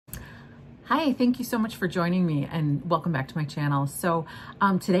Hi, thank you so much for joining me and welcome back to my channel. So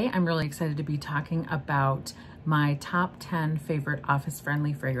today I'm really excited to be talking about my top 10 favorite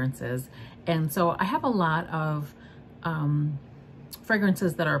office-friendly fragrances. And so I have a lot of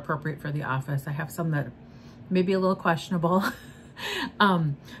fragrances that are appropriate for the office. I have some that may be a little questionable,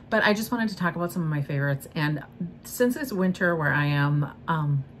 but I just wanted to talk about some of my favorites. And since it's winter where I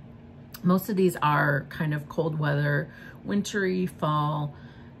am, most of these are kind of cold weather, wintry, fall,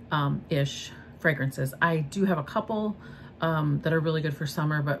 ish fragrances. I do have a couple that are really good for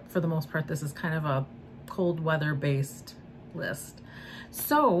summer, but for the most part, this is kind of a cold weather based list.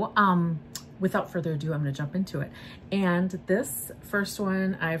 So without further ado, I'm going to jump into it. And this first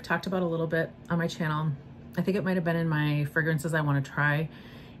one I've talked about a little bit on my channel. I think it might have been in my fragrances I want to try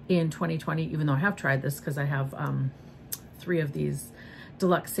in 2020, even though I have tried this because I have 3 of these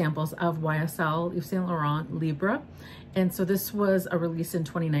deluxe samples of YSL Yves Saint Laurent Libre. And so this was a release in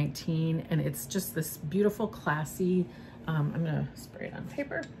 2019, and it's just this beautiful, classy, I'm gonna spray it on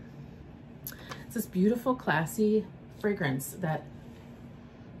paper. It's this beautiful, classy fragrance that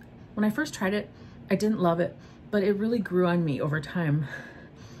when I first tried it, I didn't love it, but it really grew on me over time.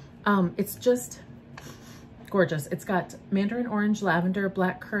 It's just gorgeous. It's got mandarin orange, lavender,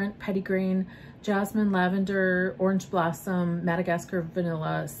 blackcurrant, petitgrain, jasmine, lavender, orange blossom, Madagascar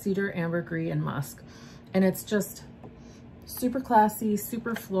vanilla, cedar, ambergris, and musk. And it's just super classy,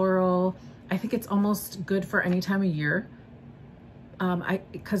 super floral. I think it's almost good for any time of year.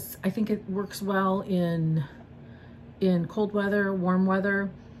 Because I think it works well in cold weather, warm weather.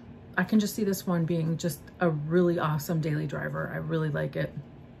 I can just see this one being just a really awesome daily driver. I really like it.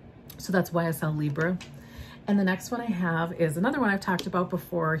 So that's YSL Libre. And the next one I have is another one I've talked about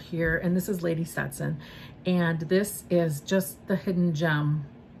before here, and this is Lady Stetson. And this is just the hidden gem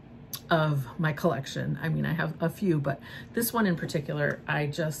of my collection. I mean, I have a few, but this one in particular, I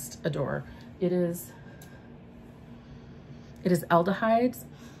just adore. It is aldehydes.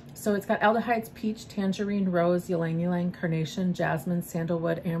 So it's got aldehydes, peach, tangerine, rose, ylang ylang, carnation, jasmine,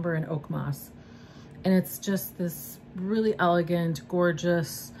 sandalwood, amber, and oak moss. And it's just this really elegant,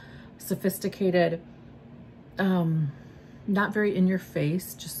 gorgeous, sophisticated, not very in your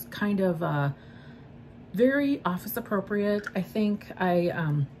face, just kind of very office appropriate. I think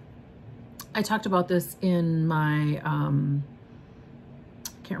I talked about this in my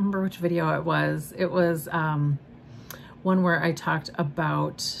can't remember which video it was. It was one where I talked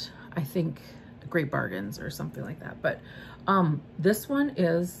about, I think, great bargains or something like that. But this one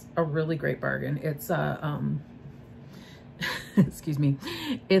is a really great bargain. It's excuse me,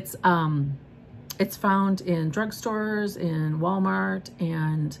 it's found in drugstores, in Walmart,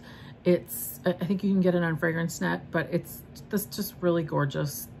 and I think you can get it on FragranceNet, but it's this just really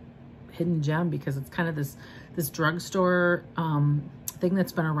gorgeous hidden gem because it's kind of this drugstore thing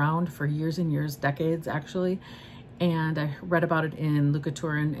that's been around for years and years, decades actually. And I read about it in Luca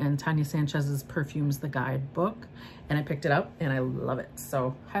Turin and Tanya Sanchez's Perfumes the Guide book, and I picked it up and I love it.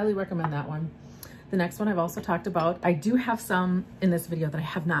 So highly recommend that one. The next one I've also talked about. I do have some in this video that I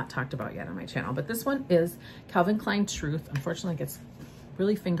have not talked about yet on my channel, but this one is Calvin Klein Truth. Unfortunately, it gets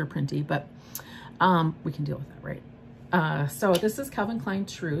really fingerprinty, but we can deal with that, right? So this is Calvin Klein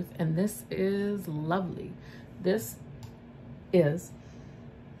Truth, and this is lovely. This is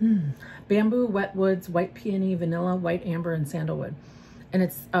bamboo, wet woods, white peony, vanilla, white amber, and sandalwood. And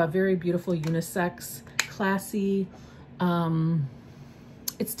it's a very beautiful unisex, classy,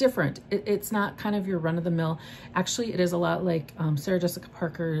 it's different. It's not kind of your run-of-the-mill. Actually, it is a lot like Sarah Jessica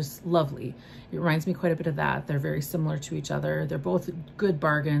Parker's Lovely. It reminds me quite a bit of that. They're very similar to each other. They're both good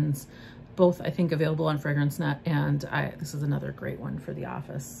bargains, both I think available on FragranceNet, and this is another great one for the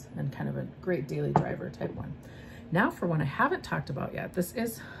office and kind of a great daily driver type one. Now for one I haven't talked about yet. This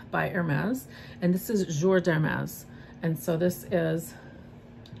is by Hermes, and this is Jour d'Hermes. And so this is,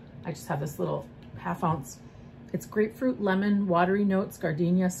 I just have this little ½ ounce. It's grapefruit, lemon, watery notes,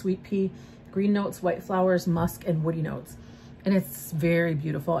 gardenia, sweet pea, green notes, white flowers, musk, and woody notes. And it's very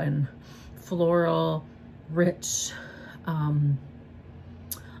beautiful and floral, rich.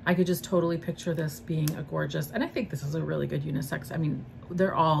 I could just totally picture this being a gorgeous, and I think this is a really good unisex. I mean,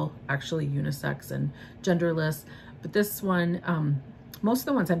 they're all actually unisex and genderless, but this one, most of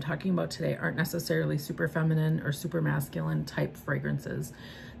the ones I'm talking about today aren't necessarily super feminine or super masculine type fragrances.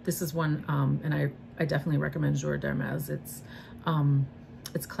 This is one, and I definitely recommend Jour d'Hermes.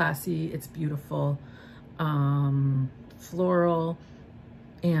 It's classy, it's beautiful, floral,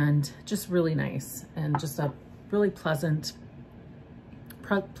 and just really nice, and just a really pleasant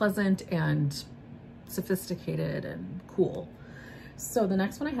and sophisticated and cool. So the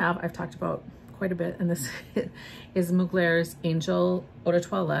next one I have, I've talked about quite a bit, and this is Mugler's Angel Eau de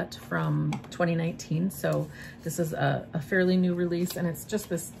Toilette from 2019. So this is a fairly new release, and it's just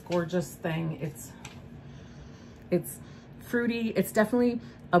this gorgeous thing. It's fruity. It's definitely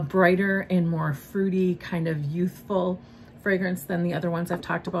a brighter and more fruity kind of youthful fragrance than the other ones I've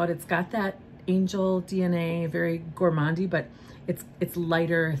talked about. It's got that angel DNA, very gourmandy, but it's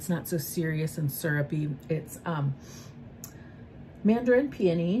lighter. It's not so serious and syrupy. It's mandarin,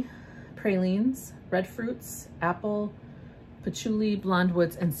 peony, pralines, red fruits, apple, patchouli, blonde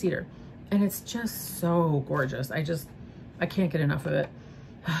woods, and cedar. And it's just so gorgeous. I can't get enough of it.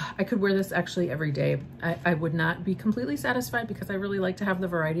 I could wear this actually every day. I would not be completely satisfied because I really like to have the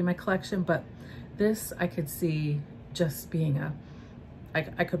variety in my collection, but this I could see just being I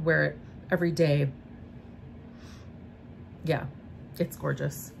could wear it every day. Yeah, it's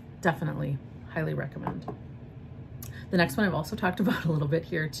gorgeous. Definitely highly recommend. The next one I've also talked about a little bit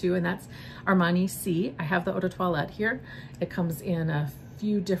here too, and that's Armani Sì. I have the Eau de Toilette here. It comes in a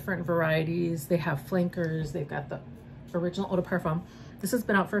few different varieties. They have flankers. They've got the original Eau de Parfum. This has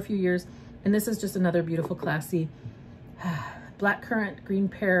been out for a few years, and this is just another beautiful, classy blackcurrant, green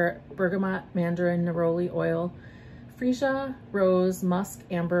pear, bergamot, mandarin, neroli oil, freesia, rose, musk,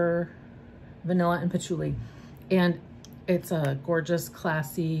 amber, vanilla, and patchouli. And it's a gorgeous,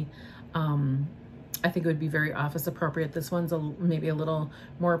 classy, I think it would be very office appropriate. This one's maybe a little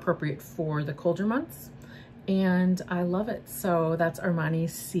more appropriate for the colder months, and I love it. So that's Armani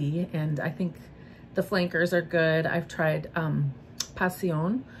Sì, and I think the flankers are good. I've tried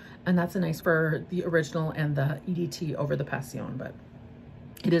Passion, and that's a nice for the original and the EDT over the Passion, but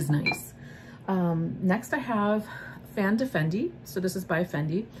it is nice. Next I have Fan de Fendi. So this is by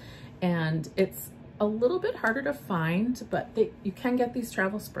Fendi, and it's a little bit harder to find, but you can get these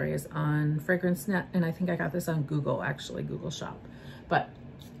travel sprays on FragranceNet, and I think I got this on Google, actually, Google Shop. But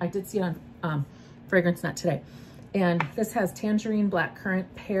I did see it on FragranceNet today. And this has tangerine, blackcurrant,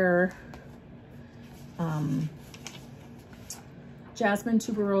 pear, jasmine,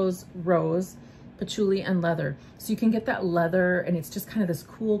 tuberose, rose, patchouli, and leather. So you can get that leather, and it's just kind of this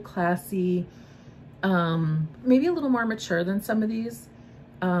cool, classy, maybe a little more mature than some of these.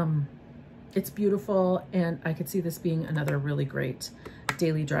 It's beautiful, and I could see this being another really great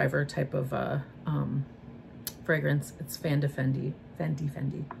daily driver type of fragrance. It's Fan de Fendi, Fendi,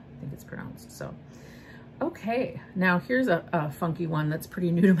 I think it's pronounced. So, okay, now here's a funky one that's pretty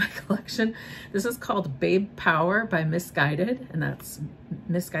new to my collection. This is called Babe Power by Missguided, and that's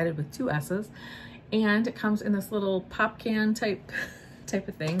Missguided with 2 S's. And it comes in this little pop can type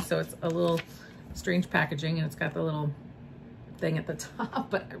of thing. So it's a little strange packaging, and it's got the little thing at the top,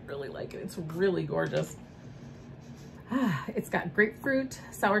 but I really like it. It's really gorgeous. It's got grapefruit,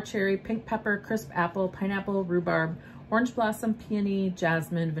 sour cherry, pink pepper, crisp apple, pineapple, rhubarb, orange blossom, peony,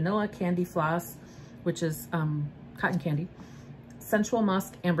 jasmine, vanilla, candy floss, which is cotton candy, sensual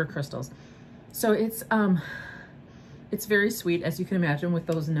musk, amber crystals. So it's very sweet, as you can imagine, with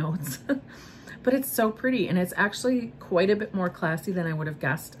those notes. But it's so pretty, and it's actually quite a bit more classy than I would have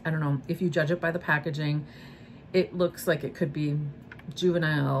guessed. I don't know, if you judge it by the packaging, it looks like it could be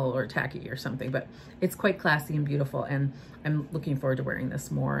juvenile or tacky or something, but it's quite classy and beautiful, and I'm looking forward to wearing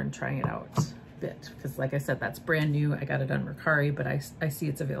this more and trying it out a bit, because like I said, that's brand new. I got it on Mercari, but I see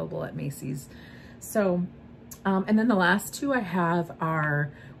it's available at Macy's. So, and then the last 2 I have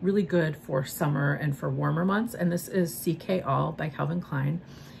are really good for summer and for warmer months, and this is CK All by Calvin Klein,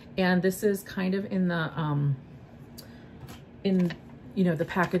 and this is kind of in the you know, the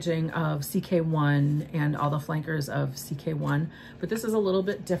packaging of CK1 and all the flankers of CK1, but this is a little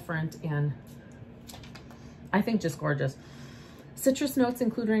bit different, and I think just gorgeous. Citrus notes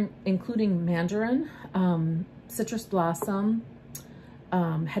including mandarin, citrus blossom,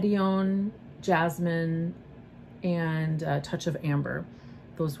 hedione, jasmine, and a touch of amber.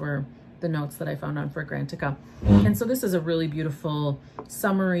 Those were the notes that I found on Fragrantica. And so this is a really beautiful,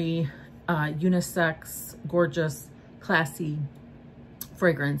 summery, unisex, gorgeous, classy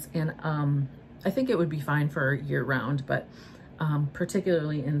fragrance, and I think it would be fine for year round, but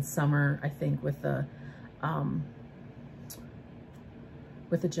particularly in summer, I think with the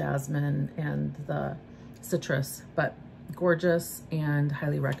jasmine and the citrus, but gorgeous and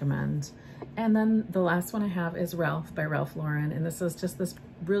highly recommend. And then the last one I have is Ralph by Ralph Lauren, and this is just this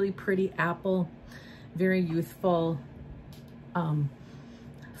really pretty apple, very youthful,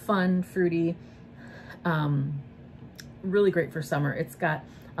 fun, fruity, really great for summer. It's got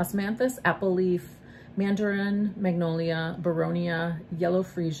osmanthus, apple leaf, mandarin, magnolia, baronia, yellow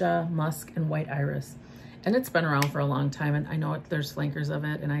freesia, musk, and white iris. And it's been around for a long time, and I know there's flankers of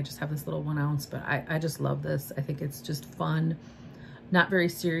it, and I just have this little 1 ounce, but I just love this. I think it's just fun, not very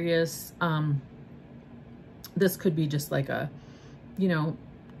serious, this could be just like a, you know,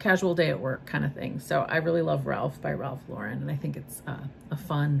 casual day at work kind of thing. So I really love Ralph by Ralph Lauren, and I think it's a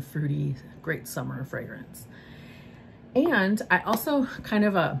fun, fruity, great summer fragrance. And I also kind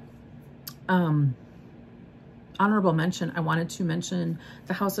of a honorable mention, I wanted to mention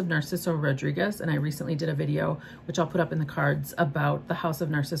the House of Narciso Rodriguez, and I recently did a video, which I'll put up in the cards, about the House of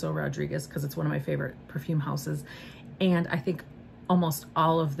Narciso Rodriguez, because it's one of my favorite perfume houses. And I think almost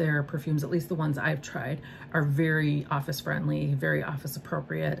all of their perfumes, at least the ones I've tried, are very office friendly, very office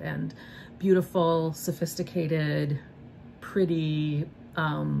appropriate, and beautiful, sophisticated, pretty,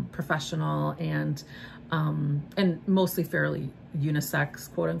 professional, and mostly fairly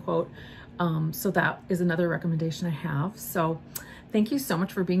unisex, quote unquote. So that is another recommendation I have. So thank you so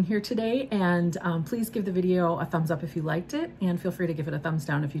much for being here today. And please give the video a thumbs up if you liked it, and feel free to give it a thumbs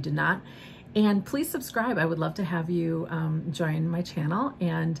down if you did not. And please subscribe. I would love to have you join my channel.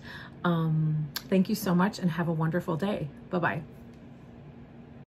 And thank you so much, and have a wonderful day. Bye-bye.